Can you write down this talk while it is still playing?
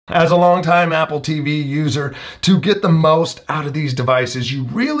As a longtime Apple TV user, to get the most out of these devices, you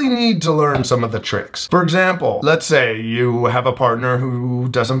really need to learn some of the tricks. For example, let's say you have a partner who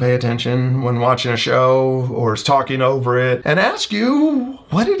doesn't pay attention when watching a show or is talking over it and ask you,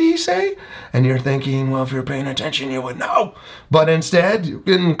 what did he say? And you're thinking, well, if you're paying attention, you would know. But instead, you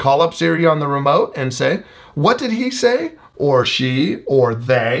can call up Siri on the remote and say, what did he say? Or she, or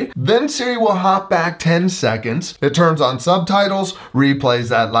they. Then Siri will hop back 10 seconds. It turns on subtitles, replays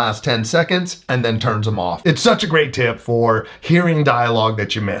that last 10 seconds, and then turns them off. It's such a great tip for hearing dialogue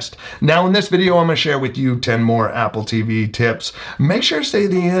that you missed. Now in this video, I'm gonna share with you 10 more Apple TV tips. Make sure to stay to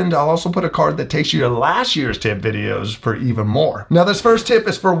the end. I'll also put a card that takes you to last year's tip videos for even more. Now this first tip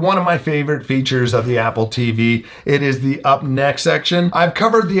is for one of my favorite features of the Apple TV. It is the Up Next section. I've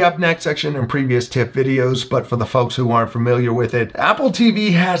covered the Up Next section in previous tip videos, but for the folks who aren't familiar with it, Apple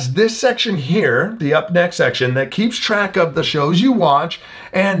TV has this section here, the Up Next section, that keeps track of the shows you watch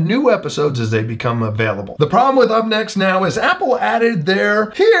and new episodes as they become available. The problem with Up Next now is Apple added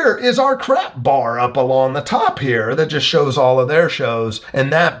here is our crap bar up along the top here that just shows all of their shows,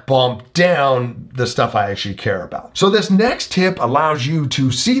 and that bumped down the stuff I actually care about. So this next tip allows you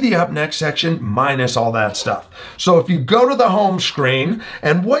to see the Up Next section minus all that stuff. So if you go to the home screen,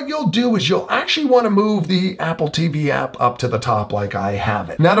 and what you'll do is you'll actually want to move the Apple TV app up to the top like I have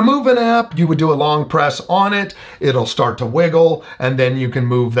it. Now to move an app, you would do a long press on it, it'll start to wiggle, and then you can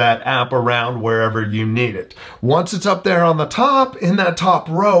move that app around wherever you need it. Once it's up there on the top, in that top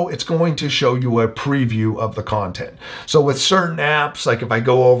row, it's going to show you a preview of the content. So with certain apps, like if I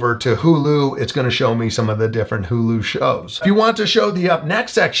go over to Hulu, it's going to show me some of the different Hulu shows. If you want to show the Up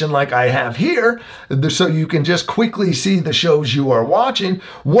Next section like I have here, so you can just quickly see the shows you are watching,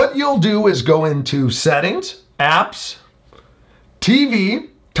 what you'll do is go into Settings, Apps, TV,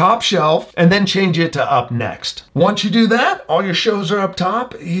 Top Shelf, and then change it to Up Next. Once you do that, all your shows are up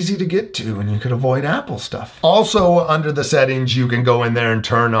top, easy to get to, and you can avoid Apple stuff. Also, under the settings, you can go in there and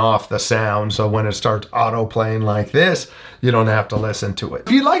turn off the sound, so when it starts auto-playing like this, you don't have to listen to it.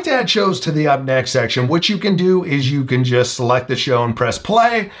 If you'd like to add shows to the Up Next section, what you can do is you can just select the show and press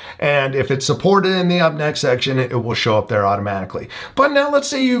play, and if it's supported in the Up Next section, it will show up there automatically. But now let's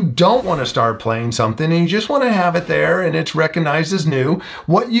say you don't want to start playing something and you just want to have it there and it's recognized as new.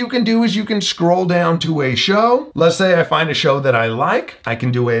 What you can do is you can scroll down to a show. Let's say I find a show that I like. I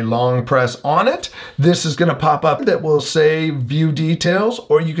can do a long press on it. This is going to pop up that will say view details,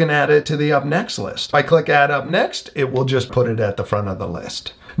 or you can add it to the Up Next list. If I click add Up Next, it will just put it at the front of the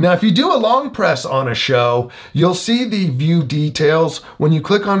list. Now, if you do a long press on a show, you'll see the view details. When you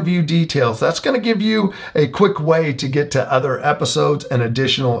click on view details, that's going to give you a quick way to get to other episodes and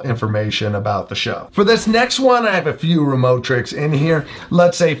additional information about the show. For this next one, I have a few remote tricks in here.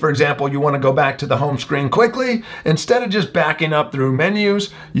 Let's say, for example, you want to go back to the home screen quickly. Instead of just backing up through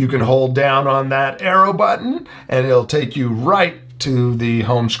menus, you can hold down on that arrow button and it'll take you right to the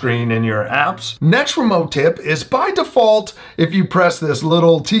home screen in your apps. Next remote tip is by default, if you press this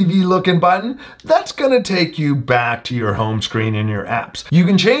little TV looking button, that's gonna take you back to your home screen in your apps. You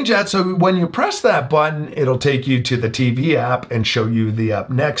can change that so when you press that button, it'll take you to the TV app and show you the Up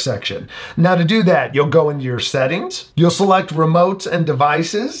Next section. Now to do that, you'll go into your settings, you'll select remotes and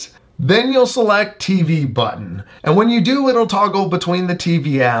devices, then you'll select TV button. And when you do, it'll toggle between the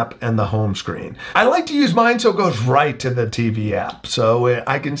TV app and the home screen. I like to use mine so it goes right to the TV app so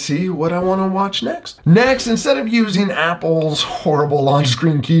I can see what I want to watch next. Next, instead of using Apple's horrible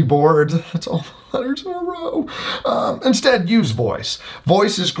on-screen keyboard, that's all letters in a row. Instead, use voice.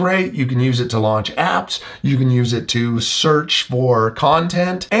 Voice is great. You can use it to launch apps. You can use it to search for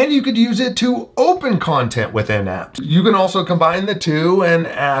content, and you could use it to open content within apps. You can also combine the two and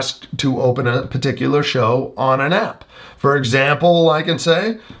ask to open a particular show on an app. For example, I can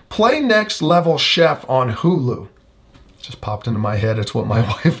say, play Next Level Chef on Hulu. Just popped into my head. It's what my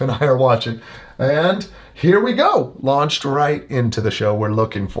wife and I are watching. And here we go, launched right into the show we're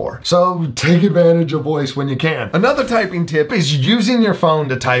looking for. So take advantage of voice when you can. Another typing tip is using your phone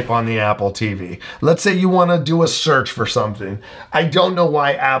to type on the Apple TV. Let's say you want to do a search for something. I don't know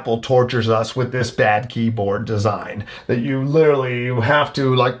why Apple tortures us with this bad keyboard design that you have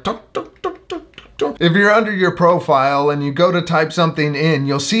to like tuk, tuk, tuk, tuk. If you're under your profile and you go to type something in,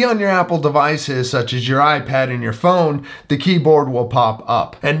 you'll see on your Apple devices, such as your iPad and your phone, the keyboard will pop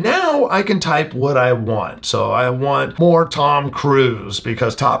up. And now I can type what I want. So I want more Tom Cruise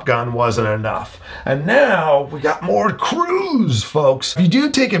because Top Gun wasn't enough. And now we got more Cruise, folks. If you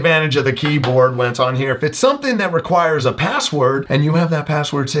do take advantage of the keyboard when it's on here, if it's something that requires a password and you have that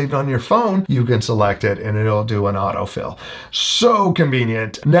password saved on your phone, you can select it and it'll do an autofill. So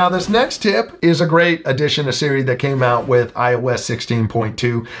convenient. Now this next tip is a great addition to Siri that came out with iOS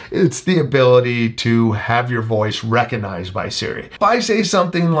 16.2. It's the ability to have your voice recognized by Siri. If I say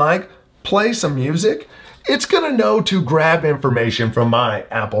something like, play some music, it's gonna know to grab information from my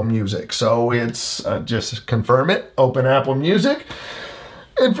Apple Music. So it's just confirm it, open Apple Music,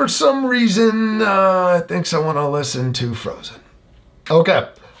 and for some reason, it thinks I wanna listen to Frozen. Okay,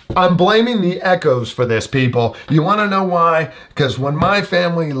 I'm blaming the echoes for this, people. You wanna know why? Because when my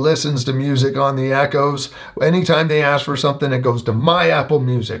family listens to music on the echoes, anytime they ask for something, it goes to my Apple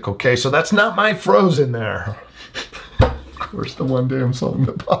Music, okay? So that's not my Frozen there. Where's the one damn song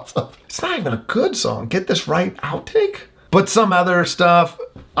that pops up? It's not even a good song. Get this right, outtake? But some other stuff,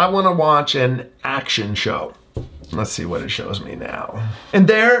 I want to watch an action show. Let's see what it shows me now. And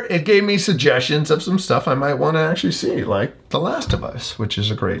there, it gave me suggestions of some stuff I might want to actually see, like The Last of Us, which is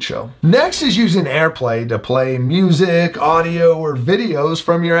a great show. Next is using Airplay to play music, audio, or videos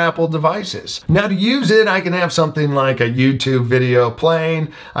from your Apple devices. Now to use it, I can have something like a YouTube video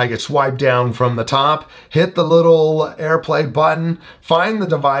playing. I can swipe down from the top, hit the little Airplay button, find the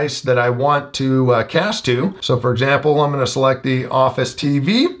device that I want to cast to. So for example, I'm going to select the Office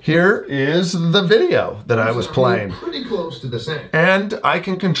TV. Here is the video that I was playing. Pretty close to the same. And I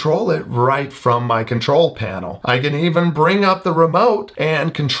can control it right from my control panel. I can even bring up the remote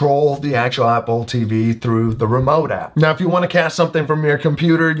and control the actual Apple TV through the remote app. Now, if you want to cast something from your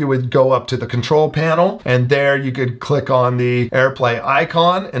computer, you would go up to the control panel, and there you could click on the AirPlay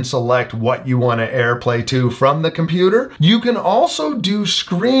icon and select what you want to AirPlay to from the computer. You can also do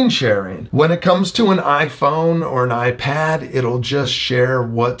screen sharing. When it comes to an iPhone or an iPad, it'll just share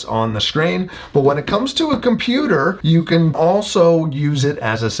what's on the screen. But when it comes to a computer, you can also use it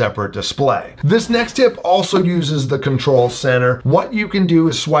as a separate display. This next tip also uses the control center. What you can do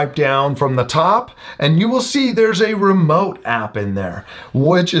is swipe down from the top and you will see there's a remote app in there,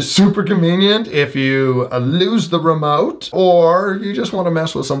 which is super convenient if you lose the remote or you just want to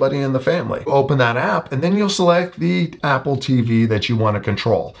mess with somebody in the family. Open that app and then you'll select the Apple TV that you want to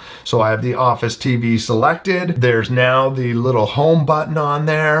control. So I have the Office TV selected. There's now the little home button on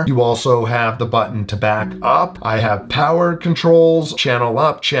there. You also have the button to back up. I have power controls, channel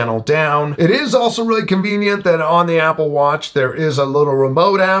up, channel down. It is also really convenient that on the Apple Watch, there is a little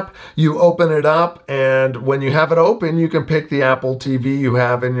remote app. You open it up, and when you have it open, you can pick the Apple TV you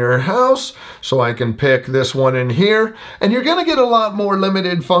have in your house. So I can pick this one in here, and you're gonna get a lot more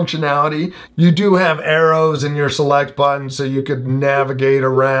limited functionality. You do have arrows in your select button, so you could navigate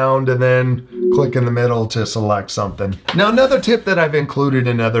around and then click in the middle to select something. Now, another tip that I've included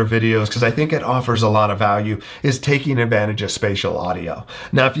in other videos, because I think it offers a lot of value, is taking advantage of spatial audio.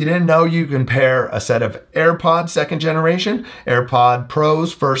 Now, if you didn't know, you can pair a set of AirPods 2nd generation, AirPod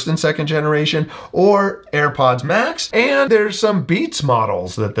Pros 1st and 2nd generation, or AirPods Max, and there's some Beats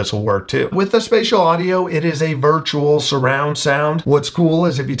models that this will work too. With the spatial audio, it is a virtual surround sound. What's cool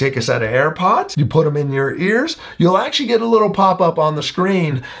is if you take a set of AirPods, you put them in your ears, you'll actually get a little pop-up on the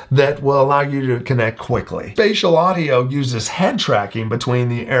screen that will allow you to connect quickly. Spatial audio uses head tracking between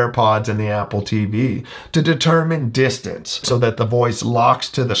the AirPods and the Apple TV to determine distance so that the voice locks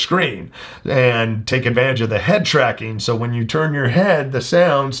to the screen, and take advantage of the head tracking so when you turn your head, the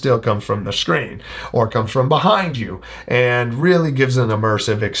sound still comes from the screen or comes from behind you and really gives an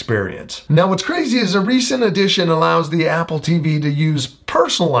immersive experience. Now, what's crazy is a recent addition allows the Apple TV to use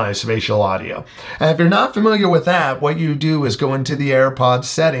personalized spatial audio. And if you're not familiar with that, what you do is go into the AirPods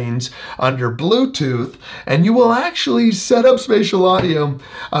settings under Bluetooth, and you will actually set up spatial audio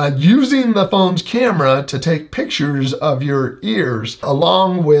using the phone's camera to take pictures of your ears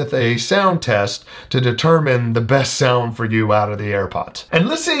along with a sound test to determine the best sound for you out of the AirPods. And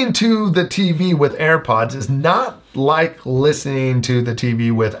listening to the TV with AirPods is not like listening to the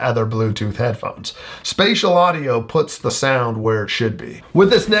TV with other Bluetooth headphones. Spatial audio puts the sound where it should be. With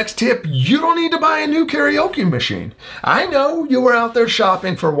this next tip, you don't need to buy a new karaoke machine. I know you were out there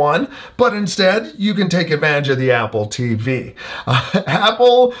shopping for one, but instead you can take advantage of the Apple TV.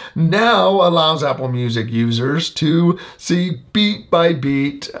 Apple now allows Apple Music users to see beat by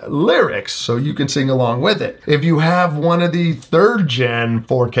beat lyrics so you can sing along with it. If you have one of the 3rd gen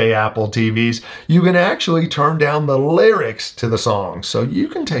 4K Apple TVs, you can actually turn down the lyrics to the song so you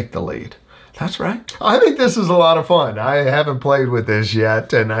can take the lead. That's right. I think this is a lot of fun. I haven't played with this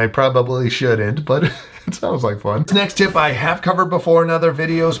yet, and I probably shouldn't, but It sounds like fun. This next tip I have covered before in other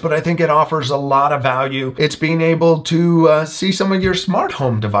videos, but I think it offers a lot of value. It's being able to see some of your smart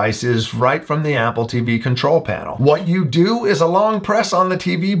home devices right from the Apple TV control panel. What you do is a long press on the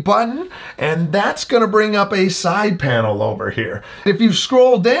TV button, and that's going to bring up a side panel over here. If you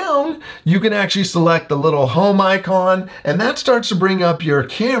scroll down, you can actually select the little home icon, and that starts to bring up your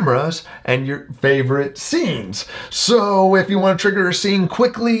cameras and your favorite scenes. So if you want to trigger a scene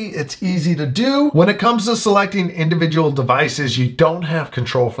quickly, it's easy to do. When it comes to selecting individual devices, you don't have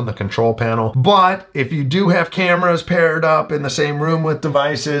control from the control panel, but if you do have cameras paired up in the same room with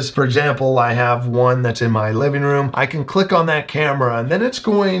devices, for example, I have one that's in my living room, I can click on that camera and then it's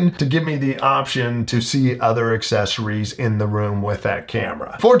going to give me the option to see other accessories in the room with that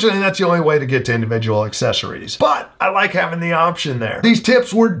camera. Fortunately, that's the only way to get to individual accessories, but I like having the option there. These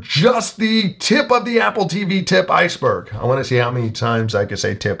tips were just the tip of the Apple TV tip iceberg. I want to see how many times I can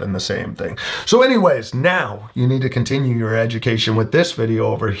say tip in the same thing. So anyways, now you need to continue your education with this video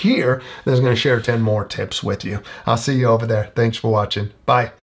over here that's going to share 10 more tips with you. I'll see you over there. Thanks for watching. Bye.